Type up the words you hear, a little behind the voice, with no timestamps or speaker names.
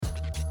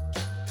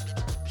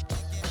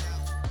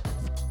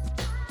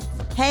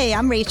Hey,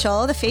 I'm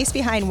Rachel, the face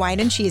behind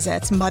Wine and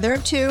Cheez-Its, mother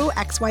of two,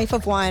 ex-wife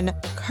of one,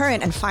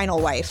 current and final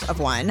wife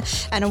of one,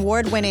 and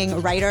award-winning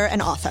writer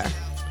and author.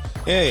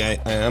 Hey,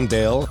 I'm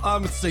Dale.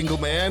 I'm a single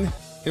man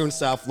here in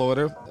South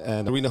Florida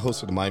and arena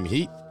host for the Miami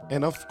Heat,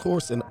 and of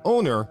course, an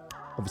owner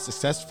of a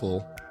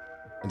successful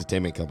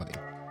entertainment company.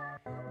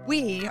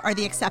 We are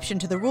the exception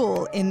to the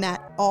rule in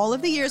that all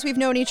of the years we've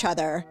known each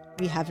other,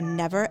 we have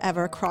never,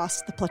 ever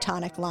crossed the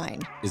platonic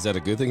line. Is that a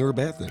good thing or a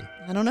bad thing?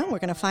 I don't know. We're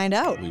going to find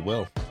out. We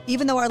will.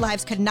 Even though our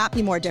lives could not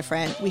be more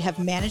different, we have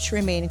managed to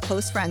remain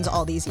close friends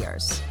all these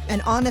years.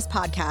 And on this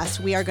podcast,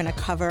 we are going to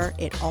cover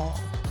it all.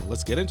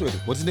 Let's get into it.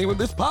 What's the name of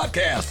this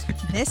podcast?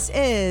 This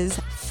is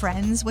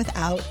Friends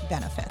Without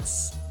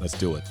Benefits. Let's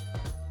do it.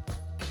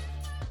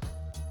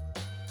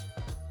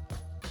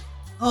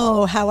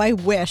 Oh, how I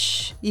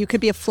wish you could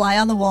be a fly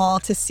on the wall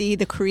to see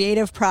the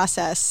creative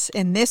process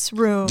in this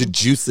room. The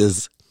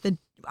juices.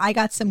 I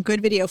got some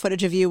good video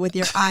footage of you with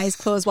your eyes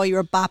closed while you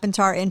were bopping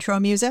to our intro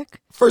music.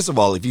 First of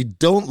all, if you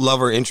don't love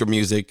our intro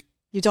music,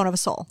 you don't have a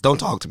soul. Don't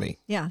talk to me.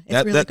 Yeah,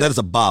 it's really good. That is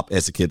a bop,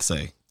 as the kids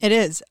say. It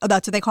is. Oh,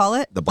 that's what they call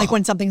it? The bop. Like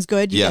when something's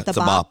good, you get the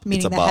bop,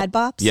 meaning the head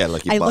bops? Yeah,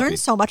 like you I learned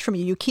so much from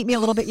you. You keep me a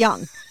little bit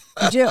young.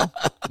 You do.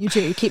 You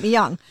do. You keep me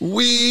young.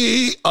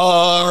 We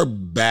are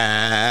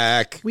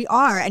back. We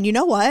are. And you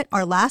know what?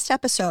 Our last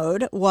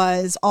episode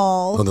was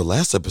all... On the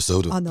last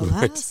episode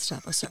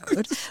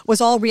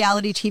was all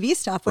reality TV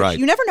stuff, which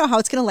you never know how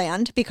it's going to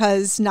land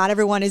because not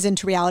everyone is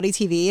into reality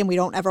TV and we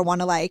don't ever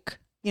want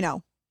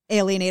to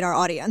alienate our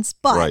audience.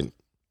 But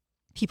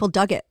people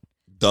dug it.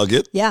 Dug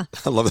it? Yeah.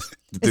 I love it.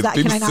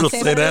 Can I not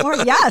say that anymore?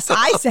 Yes,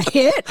 I say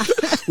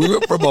it. We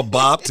went from a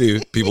bop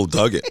to people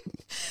dug it.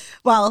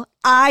 Well,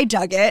 I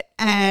dug it,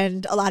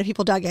 and a lot of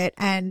people dug it,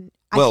 and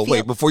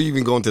wait, before you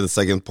even go into the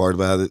second part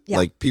about it,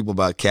 like people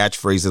about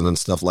catchphrases and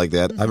stuff like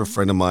that, I have a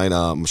friend of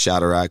mine,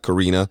 shout her out,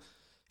 Karina.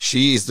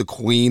 She is the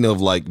queen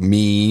of like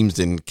memes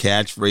and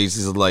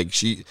catchphrases. Like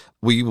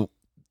we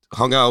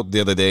hung out the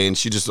other day, and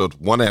she just wrote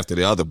one after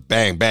the other,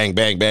 bang, bang,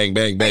 bang, bang,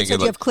 bang, bang. So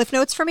do you have cliff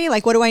notes for me?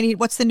 Like, what do I need?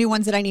 What's the new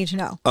ones that I need to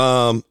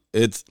know?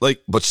 It's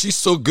like, but she's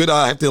so good.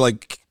 I have to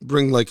like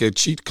bring like a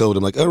cheat code.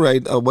 I'm like, all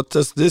right, what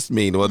does this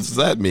mean? What does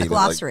that mean? A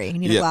glossary. You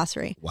need a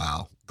glossary.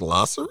 Wow,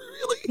 glossary,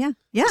 really? Yeah,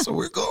 yeah. So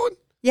we're going.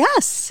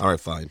 Yes. All right,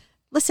 fine.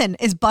 Listen,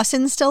 is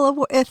bussin'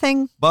 still a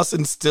thing?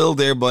 Bussin's still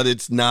there, but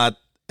it's not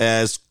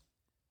as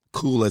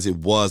cool as it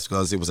was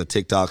because it was a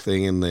TikTok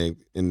thing and then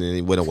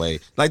it went away.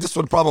 Like this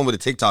was the problem with the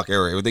TikTok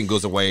era. Everything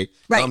goes away,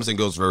 comes and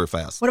goes very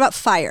fast. What about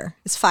fire?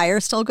 Is fire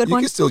still a good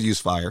one? You can still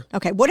use fire.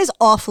 Okay. What is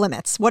off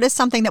limits? What is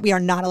something that we are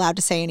not allowed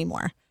to say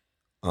anymore?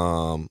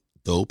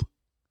 Dope.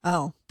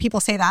 Oh, people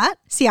say that?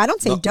 See, I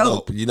don't say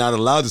dope. No, you're not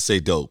allowed to say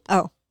dope.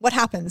 Oh, what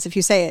happens if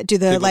you say it? Do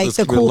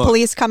the cool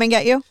police come and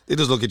get you? They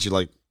just look at you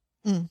like,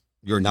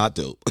 you're not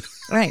dope.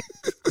 Right.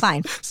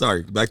 Fine.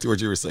 Sorry. Back to what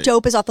you were saying.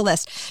 Dope is off the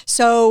list.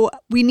 So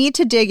we need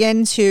to dig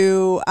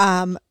into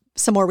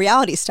some more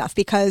reality stuff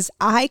because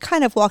I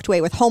kind of walked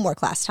away with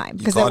homework last time.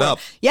 You caught up.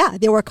 Yeah.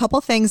 There were a couple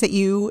things that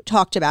you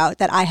talked about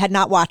that I had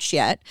not watched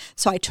yet.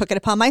 So I took it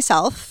upon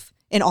myself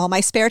in all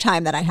my spare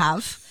time that I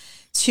have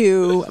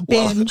to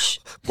binge.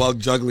 While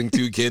juggling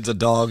two kids, a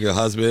dog, a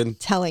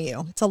husband. Telling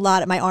you, it's a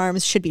lot. My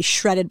arms should be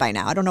shredded by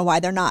now. I don't know why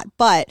they're not.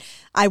 But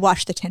I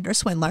watched The Tinder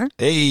Swindler.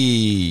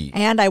 Hey.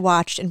 And I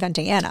watched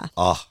Inventing Anna.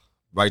 Oh,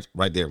 right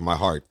there, my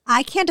heart.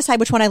 I can't decide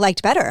which one I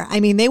liked better. I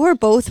mean, they were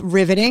both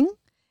riveting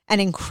and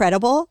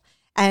incredible.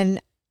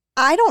 And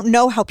I don't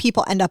know how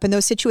people end up in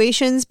those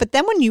situations. But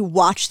then when you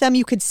watch them,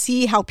 you could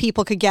see how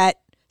people could get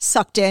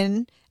sucked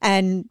in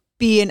and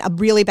be in a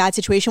really bad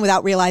situation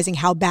without realizing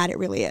how bad it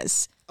really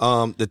is.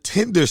 The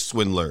Tinder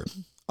Swindler.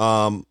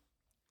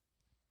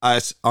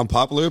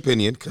 Unpopular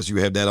opinion, because you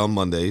have that on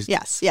Mondays.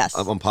 Yes.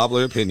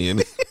 Unpopular opinion.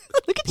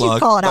 Look at you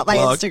calling out my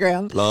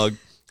Instagram. Plug.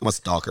 I'm a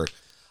stalker.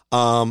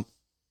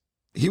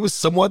 He was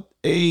somewhat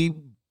a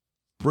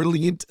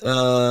brilliant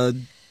bad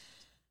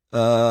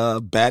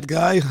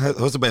guy.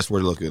 What's the best word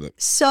to look at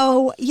it?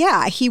 So,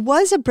 yeah, he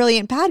was a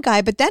brilliant bad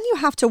guy, but then you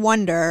have to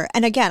wonder,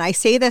 and again, I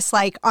say this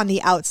like on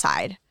the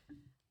outside.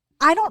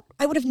 I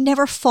would have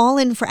never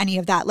fallen for any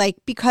of that, like,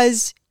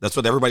 because... That's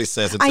what everybody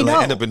says until they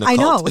end up in the cult.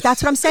 I know.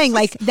 That's what I'm saying.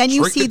 Like, then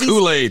you see these...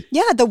 Kool-Aid.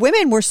 Yeah, the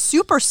women were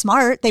super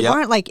smart. They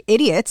weren't like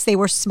idiots. They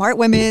were smart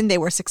women. They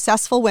were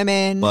successful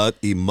women. But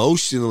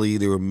emotionally,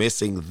 they were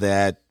missing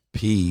that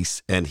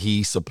piece, and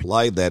he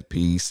supplied that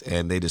piece,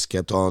 and they just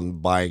kept on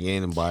buying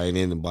in and buying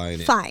in and buying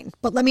in. Fine.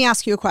 But let me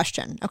ask you a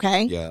question,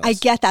 okay? Yes. I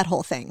get that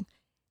whole thing.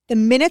 The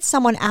minute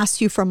someone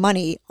asks you for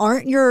money,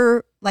 aren't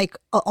your... like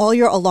all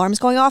your alarms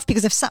going off?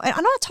 Because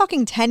I'm not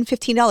talking $10,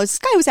 $15. This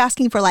guy was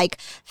asking for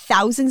like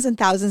thousands and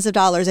thousands of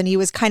dollars, and he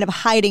was kind of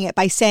hiding it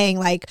by saying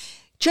like,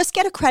 just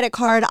get a credit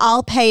card.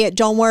 I'll pay it.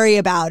 Don't worry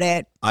about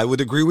it. I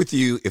would agree with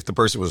you if the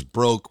person was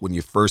broke when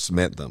you first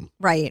met them.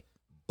 Right.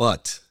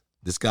 But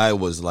this guy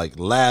was like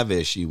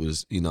lavish. He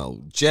was,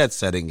 jet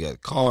setting. He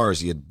had cars.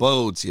 He had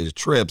boats. He had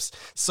trips.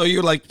 So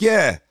you're like,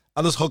 yeah,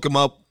 I'll just hook him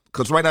up.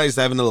 Because right now he's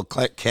having a little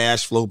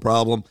cash flow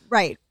problem.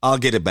 Right. I'll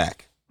get it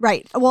back.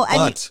 Right. Well,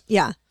 But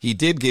yeah. he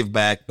did give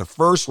back the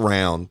first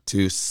round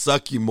to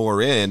suck you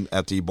more in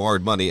after you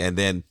borrowed money. And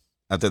then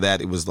after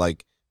that, it was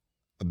like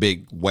a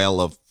big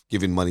well of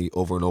giving money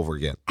over and over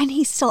again. And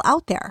he's still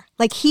out there.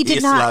 Like he did is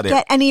still not out there.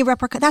 get any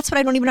repercussions. That's what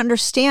I don't even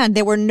understand.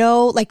 There were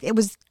no, like it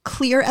was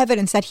clear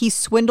evidence that he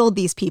swindled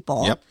these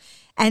people. Yep.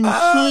 And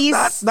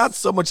he's not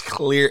so much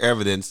clear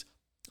evidence.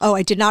 Oh,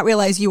 I did not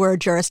realize you were a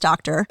Juris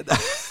Doctor.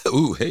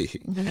 Ooh, hey.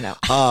 No.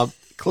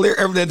 Clear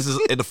evidence is,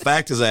 and the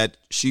fact is that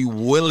she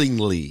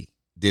willingly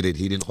did it.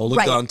 He didn't hold a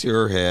Right. gun to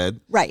her head.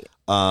 Right.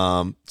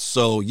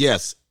 So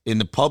yes, in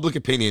the public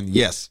opinion,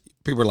 yes,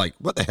 people are like,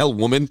 "What the hell,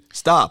 woman?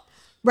 Stop!"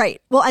 Right.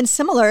 Well, and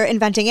similar,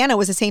 Inventing Anna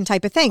was the same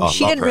type of thing. Oh,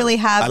 She love didn't her. really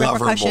have I love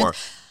her repercussions. more.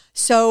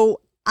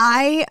 So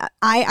I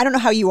don't know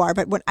how you are,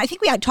 but when I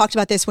think we had talked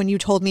about this when you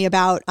told me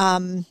about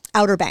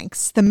Outer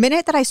Banks. The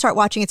minute that I start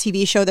watching a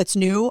TV show that's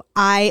new,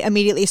 I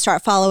immediately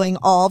start following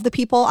all of the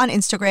people on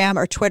Instagram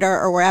or Twitter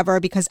or wherever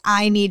because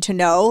I need to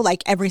know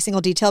like every single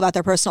detail about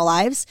their personal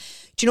lives.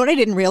 Do you know what I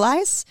didn't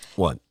realize?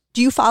 What?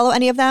 Do you follow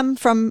any of them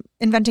from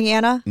Inventing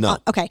Anna? No.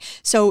 Okay.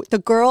 So the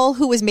girl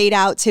who was made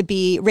out to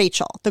be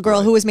Rachel, the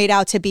girl who was made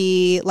out to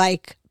be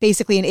like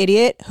basically an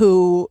idiot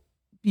who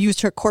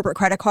used her corporate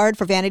credit card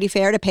for Vanity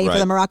Fair to pay for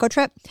the Morocco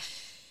trip.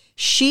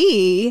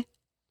 She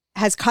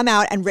has come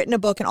out and written a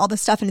book and all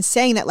this stuff and is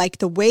saying that like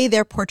the way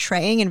they're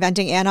portraying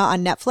Inventing Anna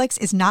on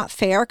Netflix is not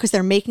fair because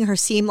they're making her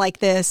seem like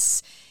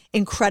this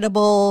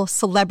incredible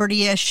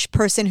celebrity-ish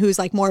person who's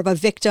like more of a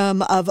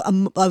victim of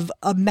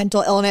a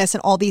mental illness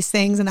and all these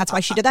things, and that's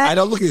why she did that. I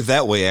don't look at it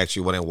that way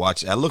actually when I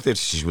watch it. I looked at it,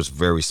 she was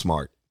very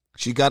smart.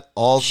 She got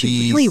all She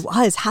these really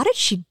was. How did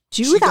she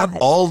do She that?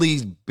 got all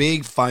these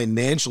big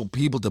financial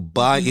people to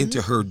buy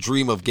into her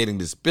dream of getting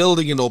this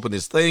building and open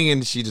this thing,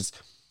 and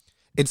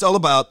it's all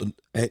about,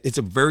 it's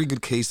a very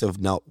good case of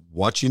not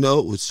what you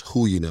know, it's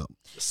who you know.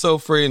 So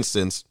for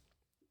instance,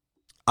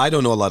 I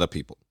don't know a lot of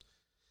people.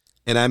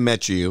 And I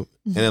met you,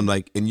 and I'm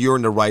like, and you're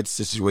in the right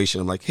situation.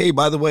 I'm like, hey,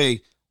 by the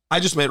way, I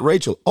just met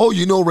Rachel. Oh,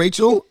 you know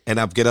Rachel? And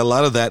I've get a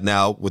lot of that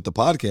now with the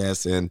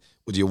podcast and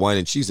with your wine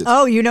and cheeses.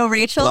 Oh, you know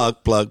Rachel?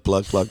 Plug.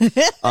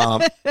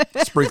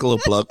 Sprinkle a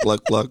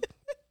plug.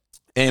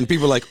 And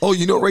people are like, oh,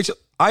 you know Rachel?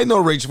 I know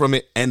Rachel from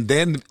it. And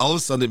then all of a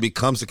sudden it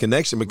becomes a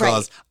connection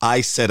because I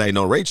said I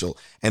know Rachel.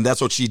 And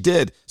that's what she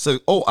did. So,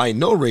 oh, I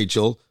know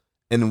Rachel.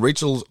 And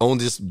Rachel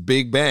owns this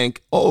big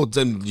bank. Oh,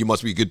 then you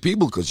must be good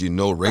people because you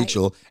know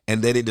Rachel. Right.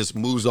 And then it just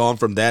moves on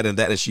from that and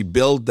that. And she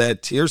built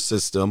that tier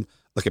system,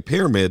 like a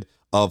pyramid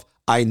of,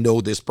 I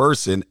know this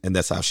person. And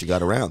that's how she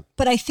got around.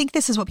 But I think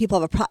this is what people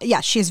have a problem.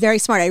 Yeah, she is very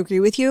smart. I agree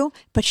with you.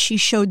 But she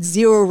showed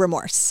zero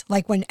remorse.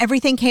 Like when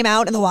everything came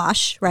out in the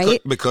wash, right?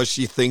 Because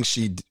she thinks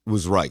she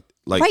was right.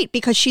 Like, right,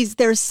 because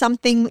there's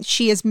something,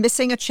 she is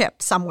missing a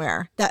chip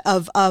somewhere that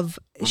of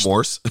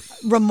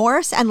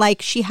remorse, and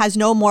like she has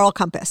no moral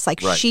compass.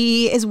 Like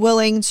she is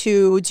willing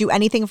to do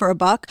anything for a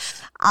buck.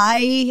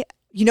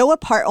 You know what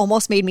part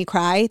almost made me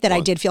cry that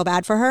I did feel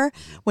bad for her?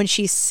 When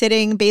she's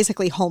sitting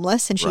basically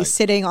homeless and she's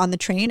sitting on the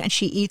train and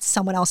she eats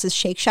someone else's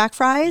Shake Shack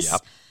fries.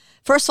 Yep.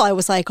 First of all, I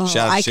was like,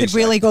 I could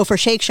really go for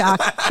Shake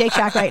Shack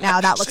right now.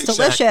 That looks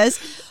delicious.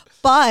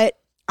 But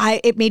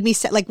it made me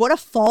like, what a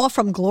fall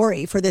from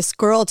glory for this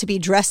girl to be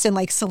dressed in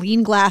like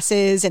Celine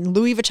glasses and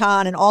Louis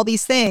Vuitton and all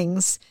these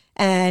things.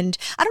 And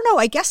I don't know,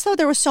 I guess though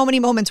there were so many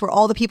moments where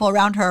all the people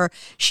around her,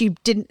 she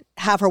didn't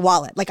have her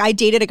wallet. Like I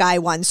dated a guy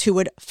once who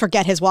would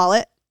forget his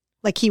wallet.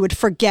 Like he would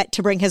forget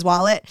to bring his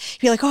wallet.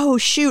 He'd be like, oh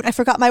shoot, I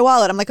forgot my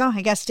wallet. I'm like, oh,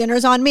 I guess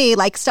dinner's on me.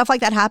 Like stuff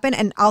like that happened.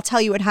 And I'll tell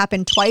you, it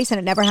happened twice and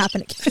it never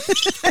happened again.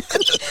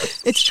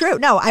 It's true.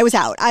 No, I was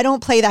out. I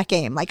don't play that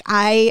game. Like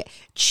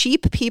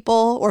cheap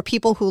people or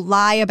people who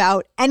lie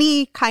about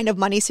any kind of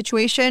money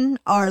situation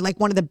are like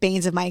one of the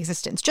banes of my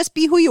existence. Just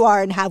be who you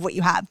are and have what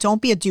you have.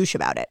 Don't be a douche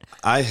about it.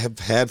 I have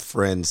had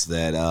friends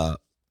that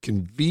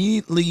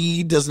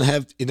conveniently doesn't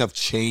have enough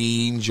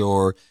change,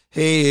 or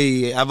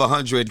hey, I have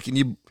 100. Can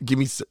you give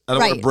me? I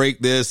don't want to break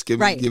this. Give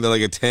me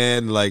like a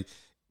 10. Like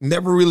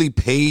never really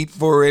paid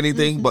for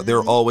anything, but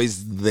they're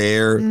always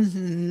there,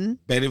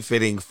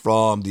 benefiting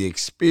from the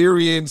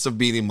experience of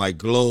being in my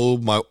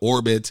globe, my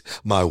orbit,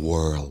 my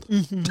world.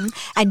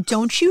 And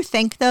don't you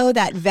think though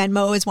that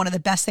Venmo is one of the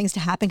best things to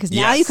happen? Because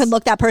now you can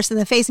look that person in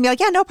the face and be like,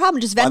 yeah, no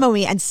problem, just Venmo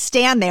me, and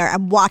stand there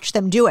and watch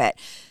them do it.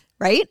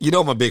 Right? You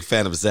know, I'm a big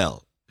fan of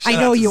Zelle. I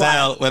know you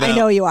are. I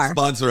know you are.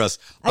 Sponsor us.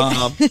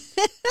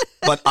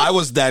 But I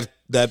was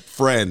that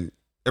friend.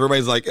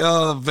 Everybody's like,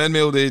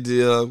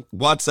 Venmo,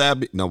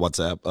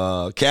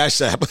 WhatsApp,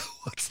 Cash App.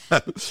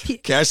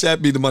 Cash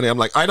App me the money. I'm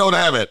like, I don't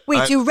have it.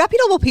 Wait, do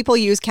reputable people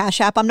use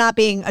Cash App? I'm not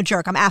being a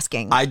jerk. I'm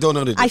asking. I don't know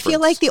the difference. I feel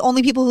like the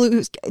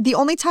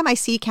only time I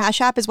see Cash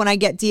App is when I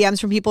get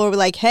DMs from people who are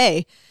like,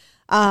 hey,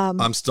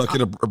 I'm stuck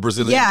in a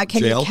Brazilian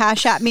can jail. You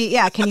cash at me?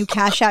 Yeah, can you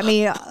cash at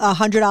me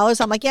 $100?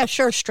 I'm like, yeah,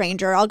 sure,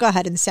 stranger. I'll go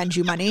ahead and send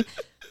you money.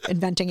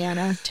 Inventing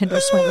Anna, Tinder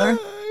swindler.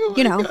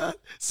 God.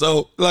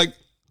 So like,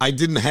 I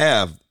didn't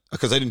have,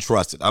 because I didn't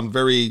trust it. I'm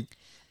very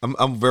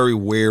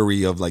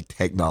wary of like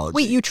technology.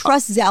 Wait, you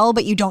trust Zelle,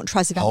 but you don't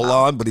trust Venmo. Hold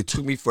on, but it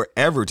took me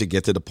forever to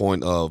get to the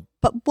point of.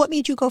 But what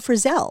made you go for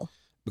Zelle?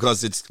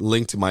 because it's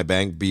linked to my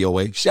bank,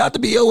 BOA. Shout out to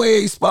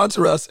BOA,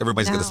 sponsor us.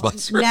 Everybody's going to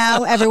sponsor us.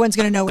 Now everyone's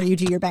going to know where you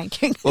do your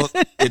banking. Well,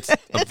 it's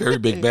a very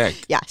big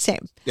bank. Yeah,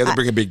 same. You have to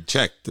bring a big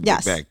check to the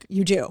big bank.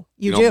 You do.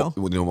 You do.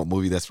 You know what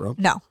movie that's from?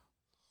 No.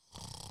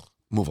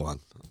 Move on.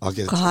 I'll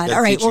get it. God.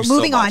 All right. Well,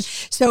 moving on.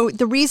 So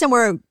the reason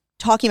we're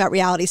talking about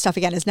reality stuff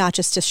again is not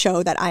just to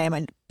show that I am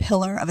a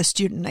pillar of a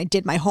student. I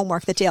did my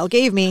homework that Dale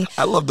gave me.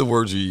 I love the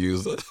words you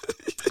use.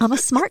 I'm a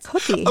smart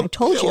cookie. I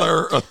told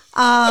you.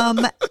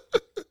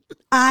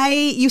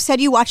 You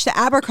said you watched the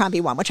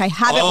Abercrombie one, which I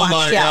haven't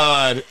watched yet.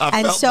 Oh my God.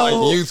 I felt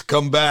my youth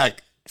come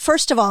back.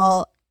 First of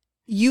all,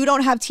 you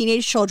don't have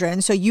teenage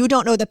children, so you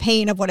don't know the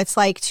pain of what it's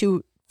like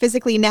to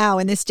physically now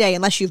in this day,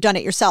 unless you've done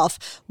it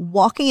yourself,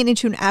 walking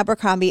into an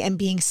Abercrombie and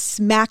being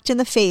smacked in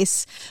the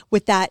face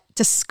with that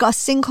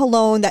disgusting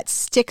cologne that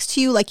sticks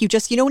to you like you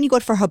just, when you go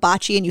for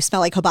hibachi and you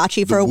smell like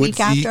hibachi for a week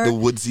after. The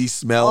woodsy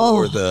smell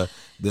or the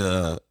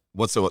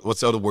what's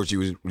the other words you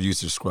would use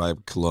to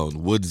describe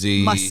cologne?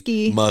 Woodsy,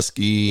 musky,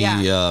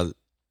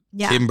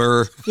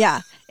 timber.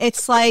 Yeah.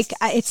 It's like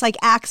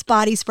Axe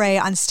body spray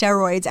on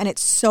steroids, and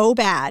it's so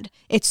bad.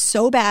 It's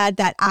so bad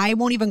that I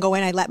won't even go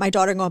in. I let my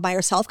daughter go by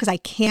herself because I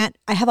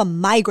have a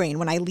migraine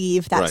when I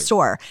leave that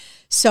store.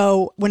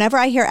 So whenever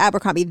I hear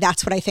Abercrombie,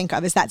 that's what I think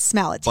of, is that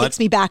smell. It takes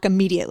me back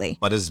immediately.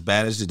 But as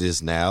bad as it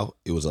is now,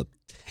 it was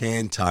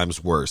 10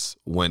 times worse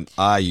when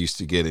I used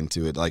to get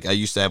into it. Like I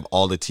used to have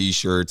all the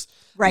t-shirts.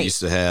 Right. I used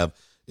to have,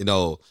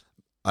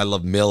 I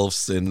love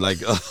MILFs and like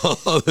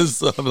all this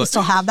stuff. You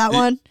still have that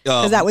one?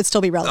 Because that would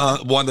still be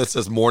relevant. One that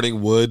says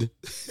Morning Wood.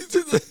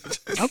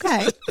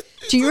 Okay.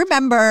 Do you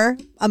remember,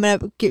 I'm going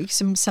to give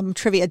you some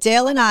trivia.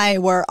 Dale and I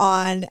were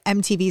on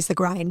MTV's The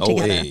Grind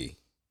together. Hey.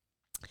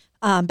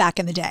 Back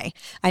in the day.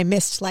 I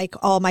missed like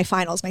all my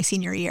finals my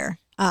senior year.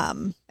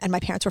 And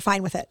my parents were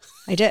fine with it.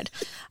 I did.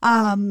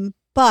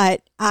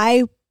 But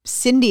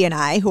Cindy and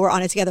I, who were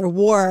on it together,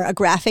 wore a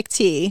graphic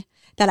tee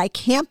that I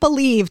can't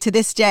believe to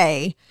this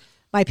day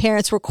my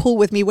parents were cool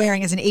with me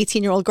wearing as an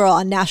 18-year-old girl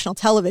on national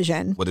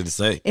television. What did it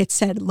say? It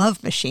said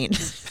Love Machine.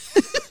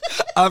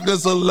 I'm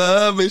just a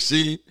love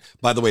machine.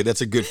 By the way, that's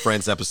a good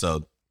Friends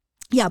episode.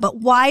 Yeah, but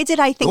why did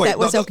I think that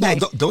was okay?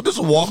 Don't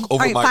just walk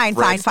over my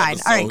Friends fine.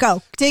 episode. All right,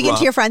 go. Dig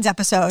into your Friends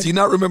episode. Do you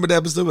not remember the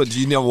episode, or do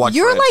you never watch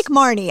You're Friends? like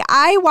Marnie.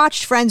 I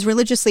watched Friends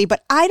religiously,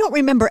 but I don't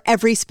remember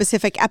every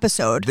specific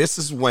episode. This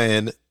is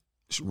when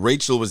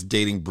Rachel was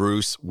dating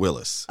Bruce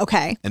Willis.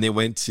 Okay. And they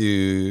went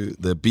to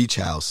the beach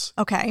house.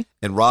 Okay.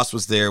 And Ross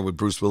was there with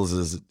Bruce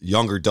Willis's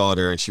younger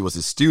daughter, and she was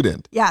a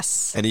student.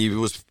 Yes. And he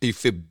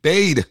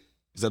forbade,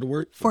 is that a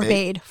word?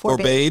 Forbade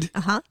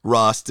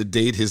Ross to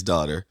date his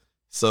daughter.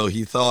 So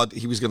he thought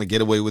he was going to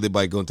get away with it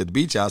by going to the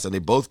beach house, and they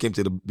both came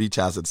to the beach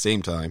house at the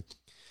same time.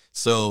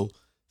 So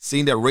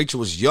seeing that Rachel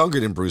was younger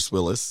than Bruce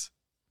Willis,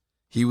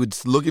 he would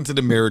look into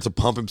the mirror to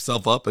pump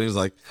himself up, and he was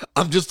like,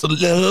 I'm just a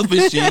love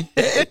machine.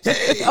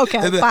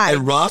 Okay, fine.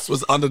 And Ross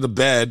was under the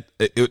bed.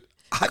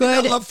 I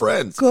love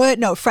Friends. Good.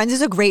 No, Friends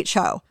is a great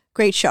show.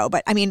 Great show.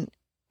 But I mean,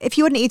 if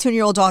you had an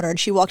 18-year-old daughter and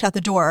she walked out the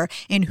door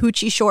in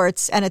hoochie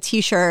shorts and a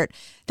T-shirt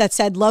that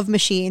said Love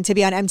Machine to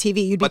be on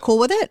MTV, you'd be cool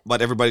with it?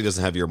 But everybody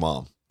doesn't have your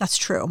mom. That's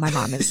true. My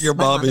mom is. Your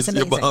mom is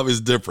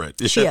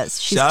different. She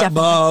is. She's Shout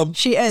definitely. Mom.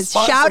 She is.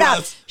 Sponsor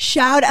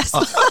Shout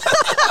us.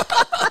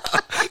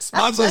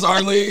 Sponsors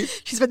Arlene.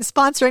 She's been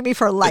sponsoring me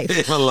for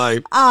life. For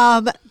life.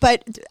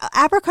 But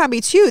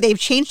Abercrombie too, they've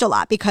changed a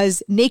lot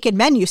because naked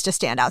men used to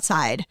stand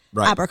outside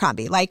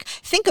Abercrombie. Like,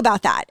 think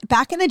about that.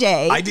 Back in the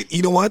day,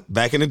 you know what?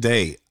 Back in the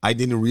day, I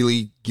didn't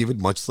really give it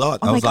much thought.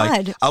 Oh my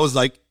God. I was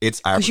like, it's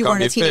Abercrombie. Because you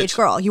weren't a teenage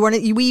girl. You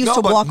weren't. We used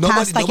to walk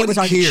past like it was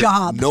our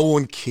job. No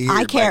one cared.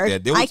 I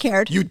cared. I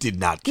cared. You did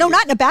not care. No,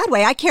 not in a bad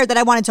way. I cared that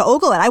I wanted to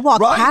ogle it. I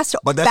walked past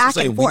but that's back what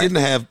I'm and forth. We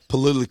didn't have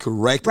politically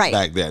correct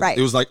back then. Right.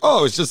 It was like,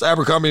 oh, it's just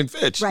Abercrombie and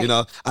Fitch. Right.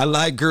 I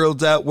like girls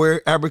that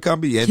wear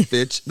Abercrombie and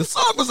Fitch. The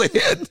song was a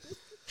hit.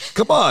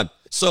 Come on.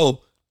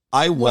 So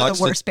I watched one of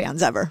the worst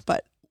bands ever,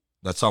 but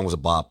that song was a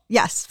bop.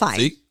 Yes, fine.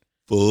 See?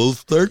 Full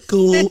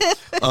circle.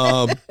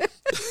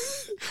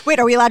 Wait,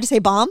 are we allowed to say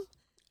bomb?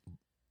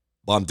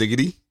 Bomb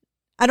diggity?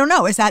 I don't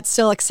know. Is that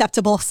still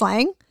acceptable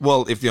slang?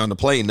 Well, if you're on the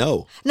plane,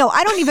 no. No,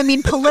 I don't even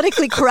mean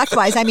politically correct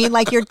wise. I mean,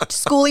 like, you're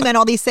schooling men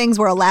all these things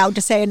we're allowed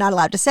to say and not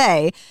allowed to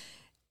say.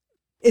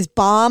 Is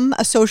bomb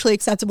a socially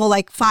acceptable,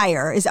 like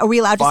fire? Are we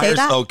allowed to say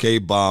that? Okay,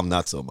 bomb,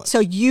 not so much. So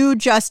you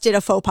just did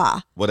a faux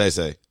pas. What'd I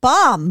say?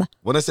 Bomb.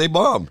 What'd I say,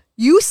 bomb?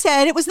 You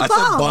said it was the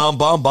bomb. I said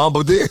bomb,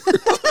 but there.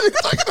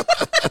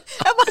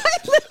 Am I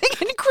living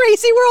in a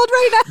crazy world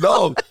right now?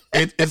 No,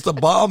 it's the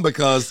bomb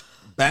because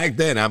back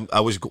then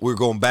we're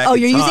going back. Oh,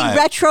 you're using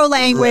retro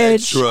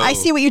language. Retro. I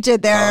see what you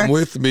did there. Come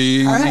with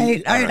me. All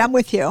right, I'm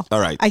with you.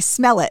 All right. I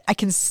smell it. I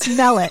can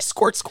smell it.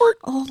 Squirt, squirt.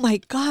 Oh my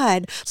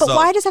God. But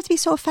why does it have to be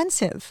so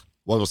offensive?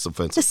 What was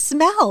offensive? The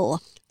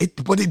smell.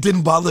 But it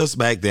didn't bother us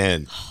back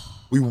then.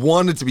 We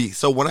wanted to be.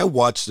 So when I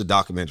watched the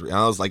documentary,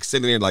 I was like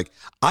sitting there like,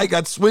 I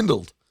got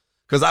swindled.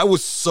 Because I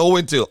was so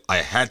into, I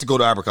had to go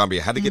to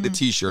Abercrombie. I had to get the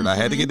T-shirt. I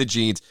had to get the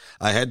jeans.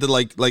 I had to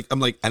like, I'm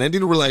like, and I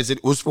didn't realize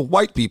it was for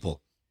white people.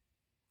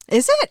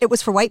 Is it? It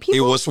was for white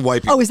people? It was for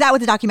white people. Oh, is that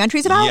what the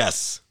documentary's about?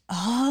 Yes.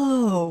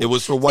 Oh. It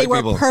was for white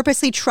people. They were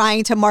purposely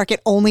trying to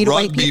market only to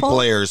white people? Rugby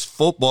players,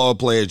 football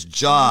players,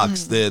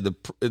 jocks, the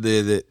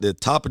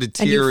top of the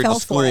tier in the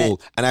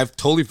school. And I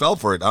totally fell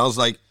for it. I was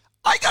like,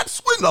 I got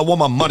swindled. I want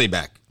my money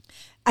back.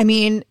 I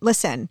mean,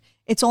 listen,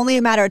 it's only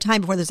a matter of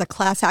time before there's a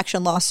class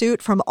action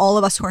lawsuit from all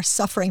of us who are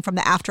suffering from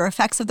the after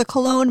effects of the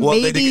cologne. Well,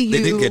 they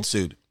did get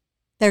sued.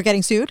 They're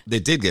getting sued? They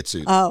did get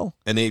sued. Oh.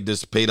 And they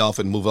just paid off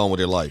and moved on with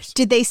their lives.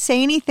 Did they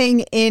say anything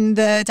in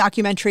the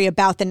documentary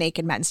about the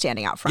naked men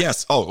standing out front?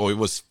 Yes. Oh,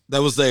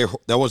 that was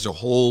their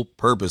whole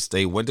purpose.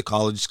 They went to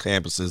college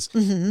campuses,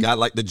 got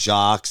like the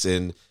jocks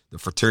and the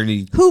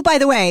fraternity. Who, by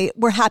the way,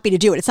 were happy to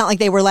do it. It's not like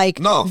they were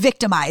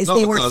victimized.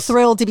 They were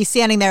thrilled to be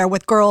standing there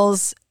with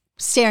girls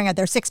staring at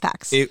their six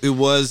packs. It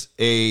was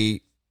a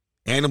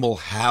Animal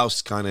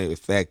House kind of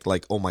effect.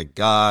 Like, oh my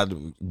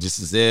God, this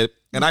is it.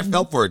 And I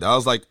felt for it. I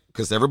was like,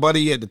 because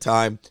everybody at the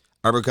time,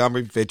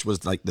 Abercrombie Fitch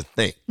was like the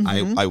thing.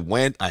 I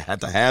went, I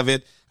had to have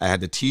it. I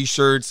had the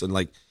T-shirts and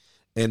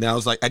I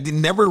was like,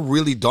 never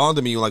really dawned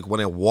on me like when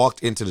I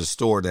walked into the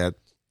store that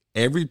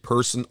every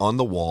person on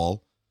the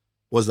wall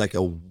was like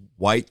a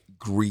white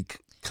Greek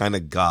kind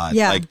of guy.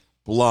 Yeah. Like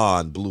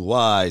blonde, blue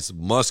eyes,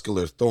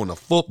 muscular, throwing a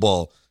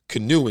football,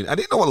 canoeing. I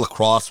didn't know what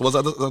lacrosse was. I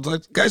was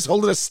like, guys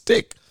holding a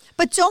stick.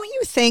 But don't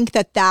you think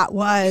that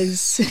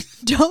was,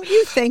 don't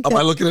you think Am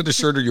I looking at the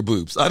shirt or your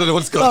boobs? I don't know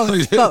what's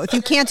going on. Both.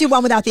 You can't do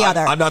one without the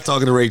other. I'm not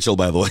talking to Rachel,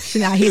 by the way.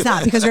 No, he's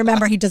not, because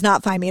remember, he does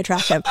not find me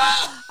attractive.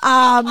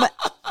 I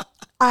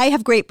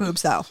have great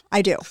boobs, though.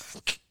 I do.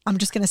 I'm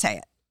just going to say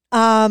it.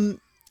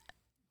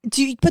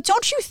 But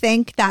don't you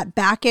think that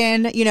back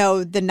in, the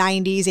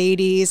 90s,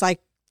 80s,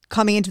 like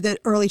coming into the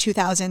early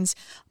 2000s,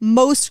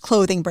 most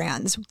clothing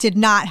brands did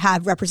not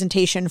have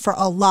representation for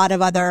a lot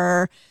of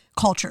other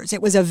cultures.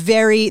 It was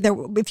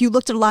if you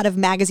looked at a lot of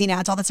magazine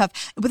ads, all that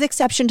stuff, with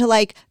exception to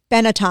like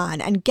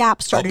Benetton and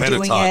Gap started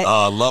doing it.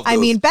 Love those. I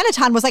mean,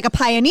 Benetton was like a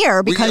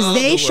pioneer because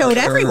they showed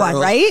everyone,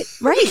 right?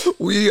 Right.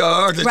 We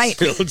are the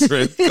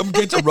children. Come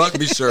get your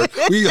rugby shirt.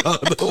 We are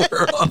the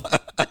world.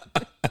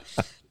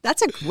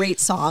 That's a great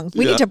song.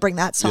 We need to bring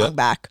that song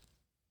back.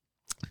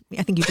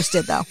 I think you just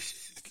did, though.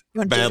 You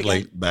want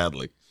to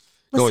badly.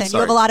 Listen, you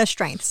have a lot of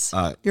strengths.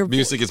 Your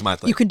music is my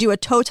thing. You can do a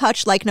toe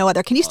touch like no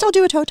other. Can you still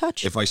do a toe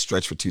touch? If I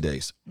stretch for 2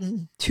 days.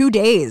 2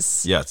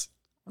 days? Yes.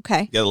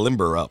 Okay. You got to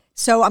limber up.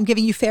 So I'm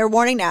giving you fair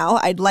warning now.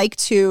 I'd like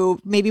to,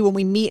 maybe when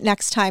we meet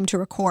next time to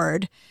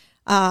record,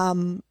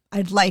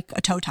 I'd like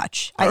a toe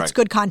touch. Right. It's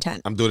good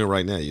content. I'm doing it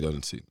right now. You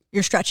don't see.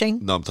 You're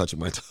stretching? No, I'm touching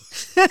my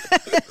toes.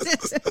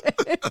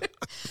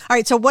 All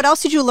right. So what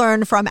else did you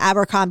learn from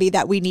Abercrombie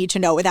that we need to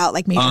know without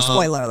like major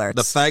spoiler alerts?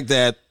 The fact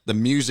that the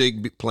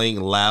music playing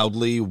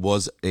loudly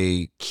was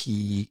a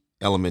key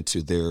element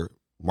to their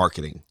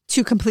marketing.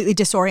 To completely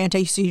disorient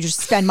you, so you just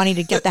spend money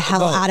to get the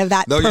hell out of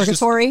that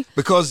purgatory?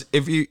 Because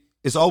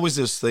it's always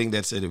this thing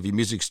that said if your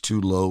music's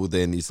too low,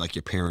 then it's like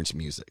your parents'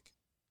 music.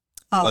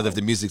 Oh. But if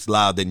the music's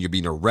loud, then you're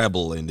being a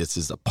rebel and this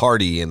is a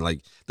party. And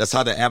like, that's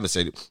how the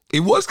atmosphere, it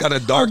was kind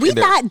of dark. Are we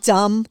that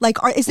dumm? Like,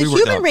 is the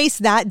human race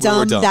that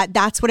dumb that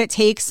that's what it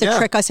takes to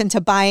trick us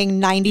into buying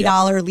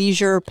 $90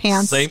 leisure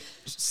pants? It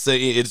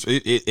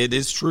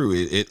is true.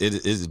 It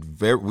is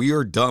very, we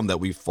are dumb that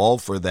we fall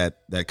for that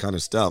kind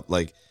of stuff.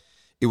 Like,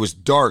 it was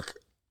dark.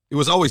 It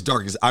was always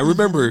dark. I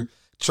remember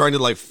trying to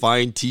like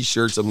find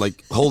T-shirts. I'm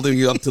like holding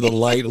it up to the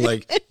light. I'm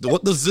like,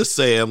 what does this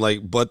say? I'm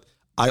like, but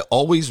I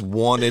always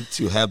wanted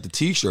to have the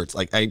T-shirts.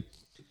 Like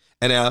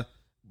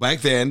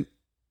back then,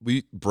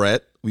 we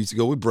used to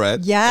go with Brett.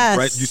 Yes.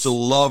 Brett used to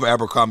love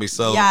Abercrombie.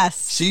 So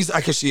yes,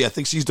 I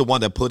think she's the one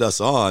that put us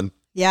on.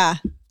 Yeah.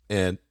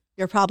 And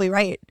you're probably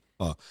right.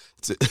 I'm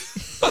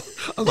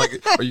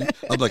like,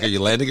 are you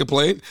landing a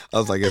plane? I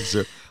was like, I'm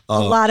sure. A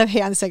lot of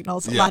hand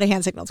signals. A lot of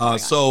hand signals.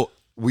 So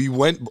we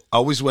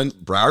always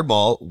went Broward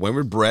Mall. Went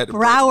with Brett.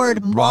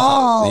 Broward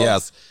Mall.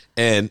 Yes.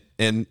 And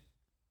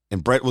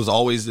Brett was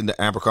always into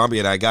Abercrombie,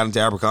 and I got into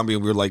Abercrombie,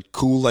 and we were like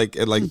cool, like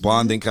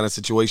bonding kind of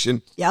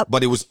situation. Yep.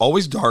 But it was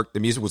always dark. The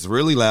music was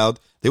really loud.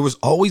 There was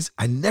always,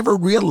 I never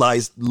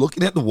realized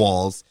looking at the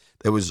walls,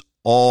 there was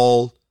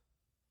all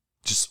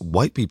just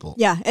white people.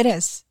 Yeah, it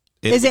is.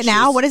 Is it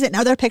now? What is it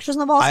now? There are pictures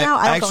on the walls now?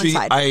 I don't go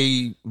inside.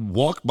 I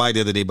walked by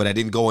the other day, but I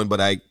didn't go in, but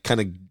I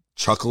kind of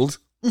chuckled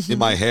in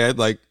my head,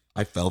 like,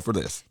 I fell for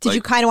this. Did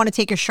you kind of want to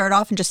take your shirt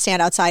off and just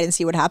stand outside and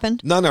see what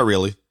happened? No, not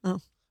really. Oh.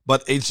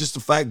 But it's just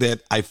the fact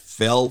that I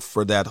fell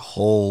for that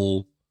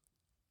whole.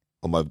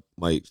 Oh,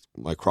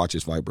 my crotch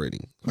is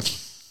vibrating.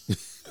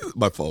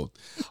 My phone.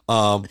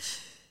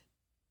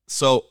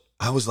 So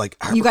I was like,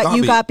 you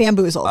got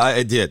bamboozled.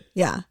 I did.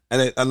 Yeah.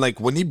 And like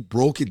when he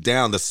broke it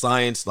down, the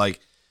science, like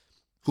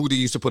who they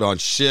used to put on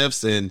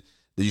shifts, and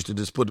they used to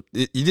just put.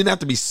 You didn't have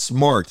to be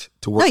smart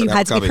to work. No, you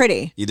had to be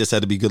pretty. You just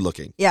had to be good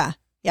looking. Yeah.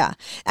 Yeah.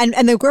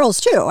 And the girls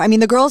too. I mean,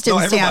 the girls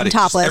didn't stand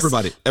topless.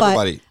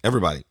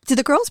 Everybody. Did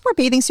the girls wear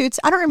bathing suits?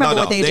 I don't remember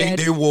what they did.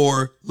 They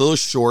wore little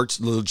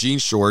shorts, little jean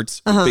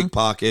shorts, with big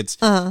pockets,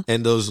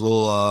 and those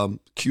little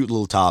cute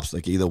little tops,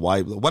 like either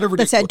white, whatever.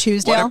 That said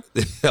Tuesdale?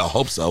 I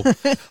hope so.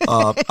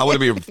 I want to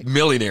be a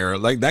millionaire.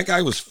 Like, that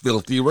guy was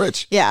filthy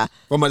rich. Yeah.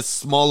 From a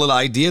small little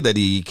idea that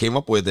he came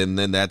up with, and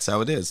then that's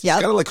how it is. Yep.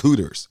 It's kind of like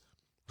Hooters.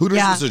 Hooters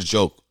was a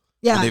joke.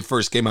 Yeah. When they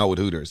first came out with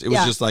Hooters. It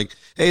was just like,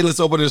 hey, let's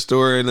open a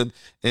store and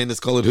let's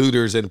call it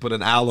Hooters and put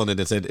an owl on it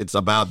and said it's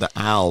about the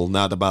owl,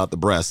 not about the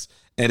breast.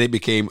 And it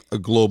became a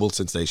global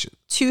sensation.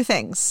 Two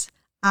things.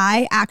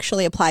 I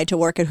actually applied to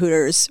work at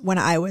Hooters when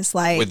I was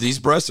like... With these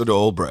breasts or the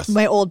old breasts?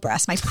 My old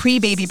breasts, my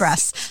pre-baby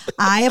breasts.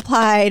 I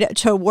applied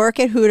to work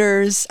at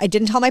Hooters. I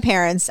didn't tell my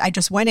parents. I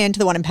just went into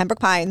the one in Pembroke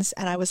Pines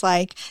and I was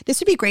like,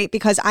 this would be great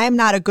because I am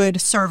not a good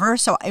server.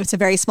 So it's a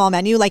very small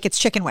menu, like it's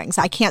chicken wings.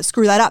 I can't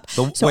screw that up.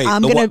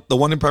 The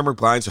one in Pembroke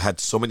Pines had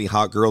so many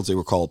hot girls, they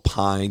were called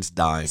Pines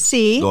Dime.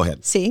 See? Go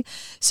ahead. See?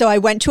 So I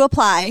went to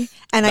apply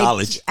and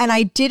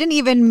I didn't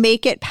even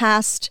make it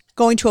past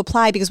going to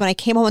apply because when I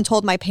came home and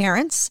told my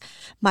parents,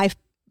 my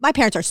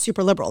parents are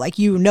super liberal, like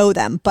you know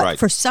them, but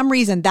for some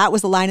reason that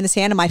was the line in the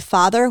sand and my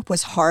father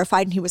was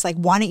horrified and he was like,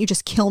 why don't you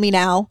just kill me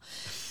now?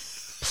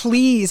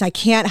 Please, I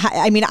can't.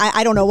 I mean,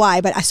 I don't know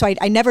why, but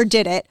I never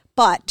did it.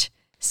 But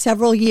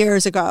several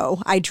years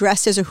ago, I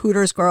dressed as a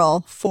Hooters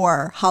girl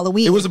for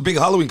Halloween. It was a big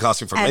Halloween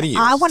costume for many years.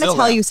 I want to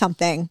tell you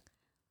something.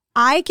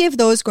 I give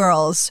those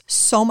girls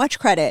so much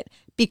credit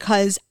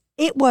because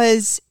it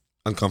was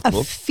uncomfortable.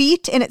 A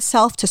feat in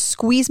itself to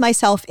squeeze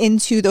myself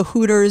into the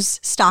Hooters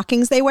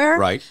stockings they wear.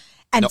 Right.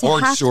 And the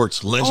orange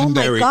shorts,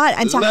 legendary. Oh my God.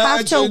 And to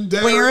have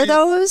to wear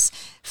those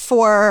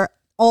for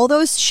all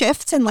those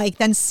shifts and like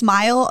then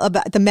smile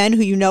about the men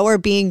who you know are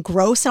being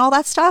gross and all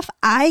that stuff.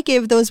 I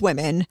give those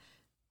women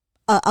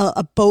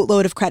a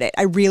boatload of credit.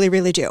 I really,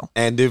 really do.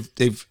 And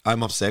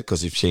I'm upset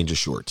because they've changed the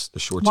shorts. The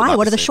shorts. Why?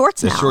 What are the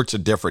shorts now? The shorts are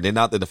different. They're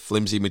not the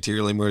flimsy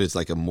material anymore. It's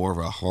like more of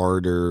a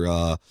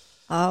harder.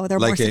 They're like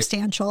more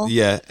substantial.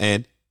 Yeah,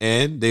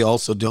 and they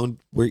also don't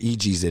wear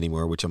EGs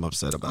anymore, which I'm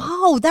upset about.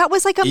 Oh, that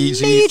was like a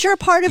major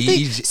part of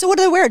the. So what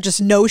do they wear?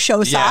 Just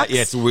no-show socks?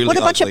 Yeah, it's really What a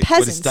ugly. bunch of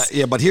peasants.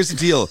 But here's the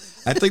deal.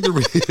 I think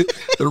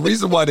the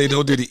reason why they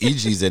don't do the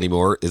EGs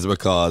anymore is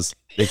because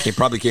they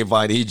probably can't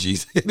find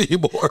EGs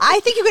anymore. I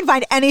think you can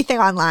find anything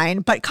online,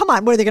 but come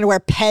on, what are they going to wear?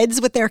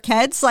 Peds with their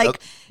kids?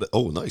 Like,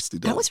 nice.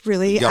 That was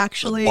really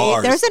actually.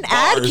 Bars, there's an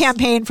ad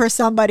campaign for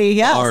somebody.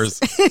 Yes. Bars.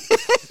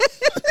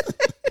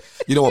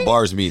 You know what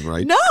bars mean,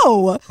 right?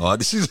 No.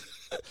 This is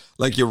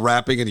like you're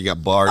rapping and you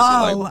got bars.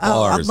 Bars.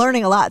 I'm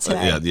learning a lot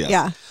today.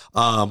 Yeah.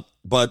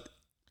 But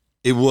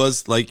it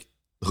was like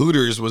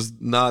Hooters was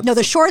not. No,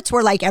 the shorts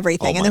were like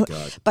everything. Oh my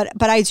God.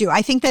 But I do.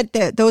 I think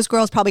that those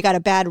girls probably got a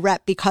bad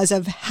rep because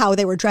of how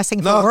they were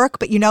dressing for work.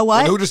 But you know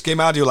what? When Hooters came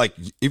out, you're like,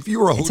 if you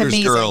were a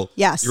Hooters girl,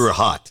 yes, you were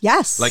hot.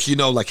 Yes. Like,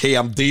 like, hey,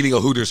 I'm dating a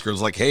Hooters girl.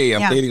 It's like, hey,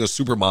 I'm dating a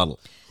supermodel.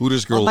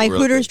 Hooters girl. Well, my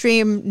Hooters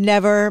dream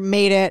never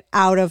made it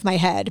out of my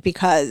head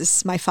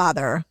because my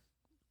father.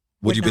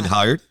 Would you have been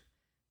hired?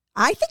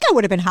 I think I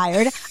would have been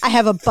hired. I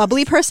have a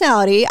bubbly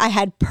personality. I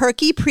had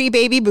perky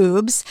pre-baby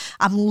boobs.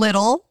 I'm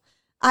little.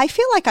 I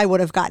feel like I would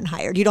have gotten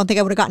hired. You don't think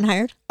I would have gotten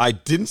hired? I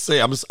didn't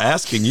say. I'm just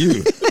asking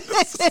you.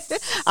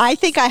 I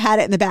think I had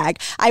it in the bag.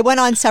 I went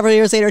on several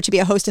years later to be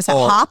a hostess at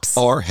Hops.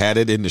 Or had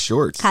it in the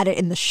shorts. Had it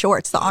in the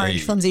shorts, the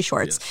orange flimsy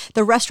shorts. Yes.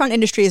 The restaurant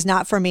industry is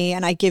not for me,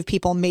 and I give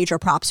people major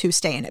props who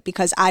stay in it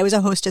because I was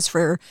a hostess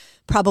for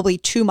probably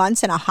 2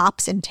 months in a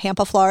Hops in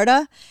Tampa,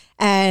 Florida,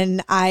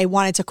 and I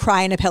wanted to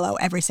cry in a pillow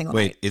every single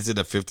night. Wait, is it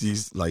a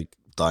 50s like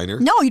diner?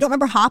 No, you don't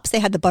remember Hops? They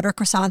had the butter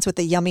croissants with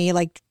the yummy,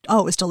 it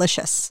was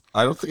delicious.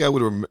 I don't think I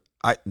would remember.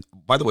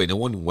 By the way, no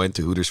one went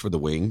to Hooters for the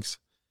wings.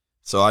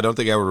 So I don't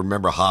think I would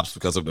remember Hops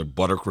because of the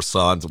butter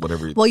croissants or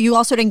whatever. Well, you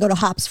also didn't go to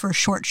Hops for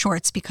short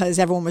shorts because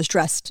everyone was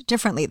dressed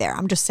differently there.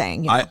 I'm just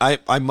saying.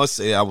 I must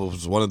say I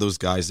was one of those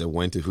guys that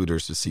went to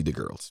Hooters to see the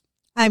girls.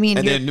 I mean,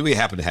 and then we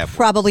happened to have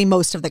probably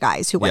most of the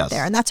guys who went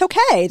there, and that's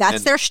okay.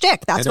 That's their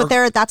shtick. That's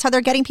how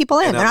they're getting people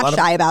in. They're not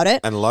shy about it.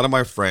 And a lot of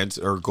my friends,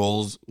 our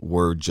goals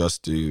were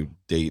just to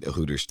date a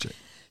Hooters chick.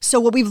 So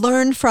what we've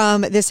learned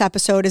from this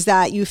episode is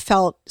that you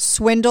felt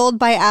swindled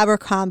by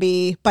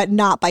Abercrombie, but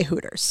not by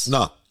Hooters.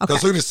 No,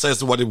 because Hooters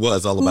says what it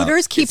was all about.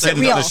 Hooters keeps it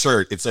real. On the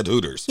shirt, it said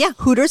Hooters. Yeah,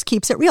 Hooters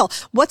keeps it real.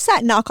 What's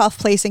that knockoff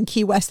place in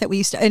Key West that we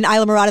used to, in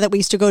Isla Mirada that we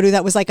used to go to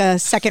that was like a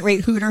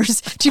second-rate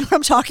Hooters? Do you know what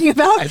I'm talking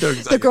about? I know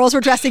exactly. The girls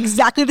were dressed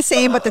exactly the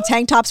same, but the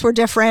tank tops were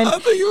different.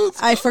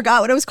 I forgot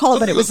what it was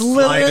called, but it was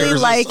literally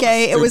like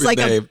it was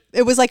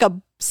like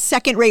a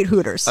second-rate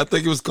Hooters. I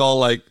think it was called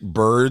like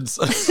Birds.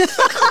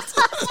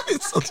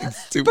 Something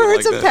stupid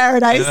Birds like of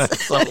Paradise. Yeah,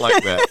 something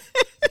like that.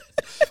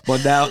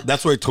 But now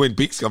that's where Twin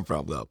Peaks come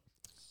from, though.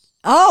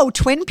 Oh,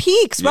 Twin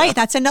Peaks, right?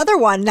 That's another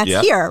one that's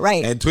here,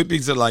 right? And Twin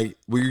Peaks are like,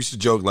 we used to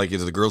joke like,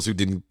 the girls who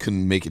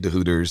couldn't make it to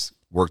Hooters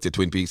worked at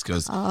Twin Peaks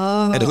because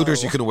at the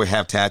Hooters you couldn't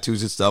have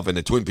tattoos and stuff, and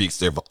at Twin Peaks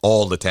they have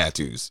all the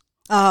tattoos.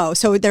 Oh,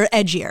 so they're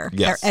edgier.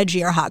 Yes. They're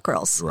edgier hot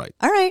girls. Right.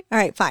 All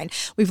right, fine.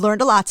 We've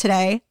learned a lot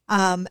today.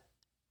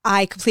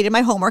 I completed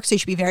my homework, so you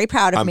should be very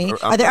proud of me.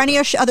 Are there any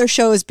other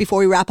shows before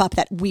we wrap up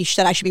that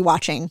I should be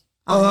watching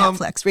on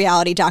Netflix?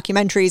 Reality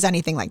documentaries,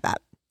 anything like that?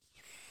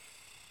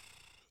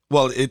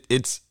 Well,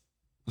 it's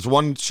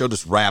one show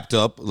that's wrapped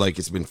up. Like,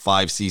 it's been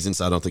 5 seasons.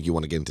 So I don't think you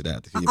want to get into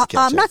that.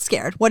 I'm not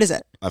scared. What is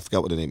it? I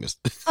forgot what the name is.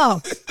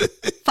 Oh,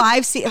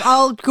 5 seasons.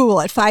 I'll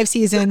Google it. 5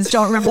 seasons.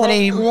 Don't remember the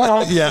name.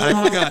 Yeah,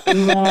 I forgot.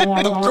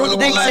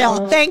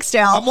 Thanks,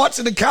 Dale. I'm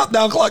watching the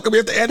countdown clock. I'm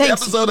at the end of the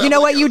episode. You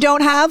know what you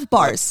don't have?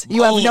 Bars.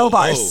 You have no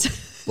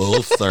bars.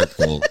 Little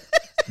circle.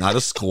 Not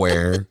a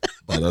square,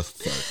 but a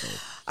circle.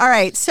 All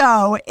right.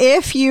 So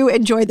if you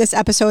enjoyed this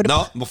episode.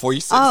 No, before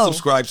you say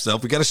subscribe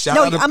stuff, we got to shout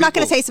out. No, I'm not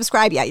going to say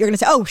subscribe yet. You're going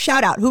to say,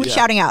 shout out. Who's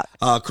shouting out?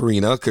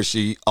 Karina, because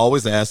she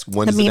always asks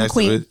when is the next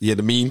queen. Yeah,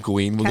 the mean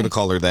queen. We're going to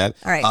call her that.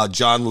 All right.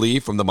 John Lee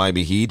from the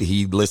Miami Heat.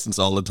 He listens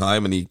all the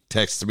time, and he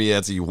texts me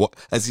as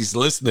he's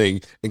listening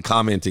and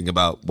commenting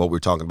about what we're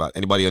talking about.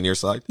 Anybody on your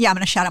side? Yeah, I'm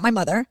going to shout out my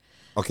mother.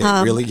 Okay,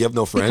 really? You have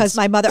no friends? Because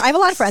I have a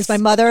lot of friends. My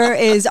mother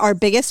is our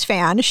biggest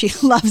fan. She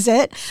loves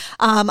it.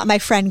 My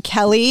friend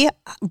Kelly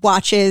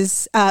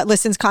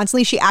listens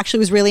constantly. She actually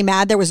was really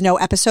mad there was no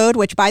episode,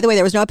 which, by the way,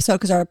 there was no episode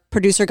because our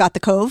producer got the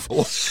cove.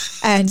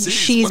 And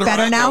she's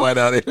better now.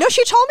 No,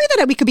 she told me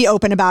that we could be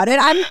open about it.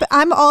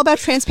 I'm all about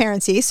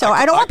transparency. So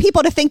I don't want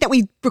people to think that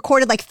we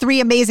recorded like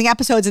 3 amazing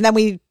episodes and then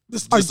we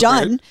are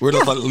done. We're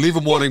going to leave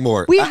them wanting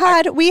more. We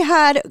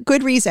had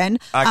good reason.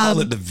 I call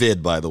it the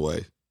vid, by the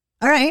way.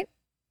 All right.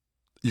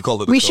 You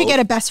call it we should get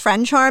a best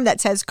friend charm that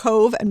says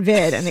Cove and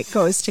Vid and it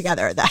goes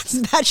together.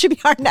 That should be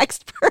our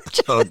next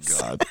purchase. Oh,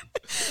 God.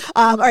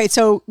 All right.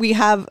 So we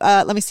have,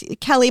 let me see,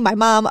 Kelly, my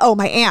mom. Oh,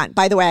 my aunt,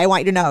 by the way, I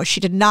want you to know she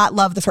did not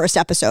love the first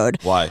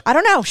episode. Why? I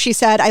don't know. She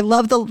said, I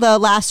love the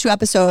last 2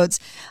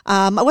 episodes.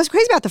 I wasn't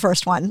crazy about the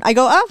first one. I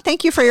go,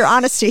 thank you for your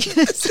honesty.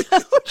 So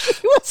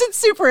she wasn't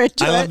super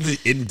into it. I love the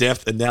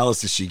in-depth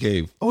analysis she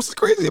gave. I wasn't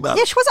crazy about it.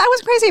 Yeah, I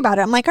wasn't crazy about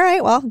it. I'm like, all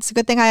right, well, it's a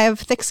good thing I have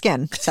thick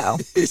skin. So,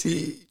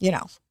 you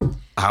know.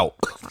 Ow.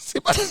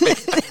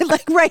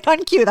 Like right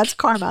on cue. That's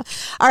karma.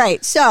 All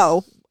right.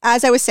 So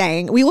as I was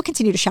saying, we will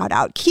continue to shout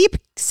out. Keep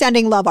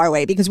sending love our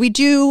way because we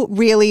do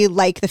really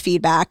like the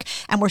feedback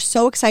and we're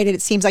so excited.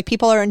 It seems like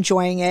people are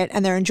enjoying it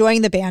and they're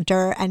enjoying the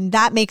banter and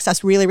that makes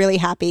us really, really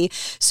happy.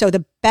 So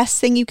the best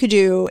thing you could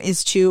do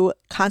is to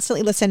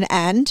constantly listen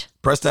and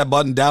press that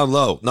button down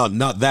low. No,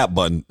 not that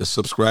button. The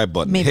subscribe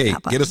button. Maybe hey,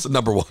 get us the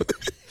number 1.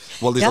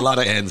 Well, there's a lot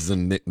of ends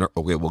and okay,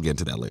 we'll get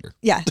into that later.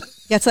 Yeah.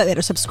 Get to that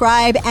later.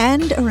 Subscribe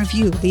and a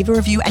review. Leave a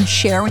review and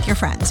share with your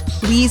friends.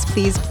 Please,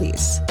 please,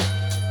 please.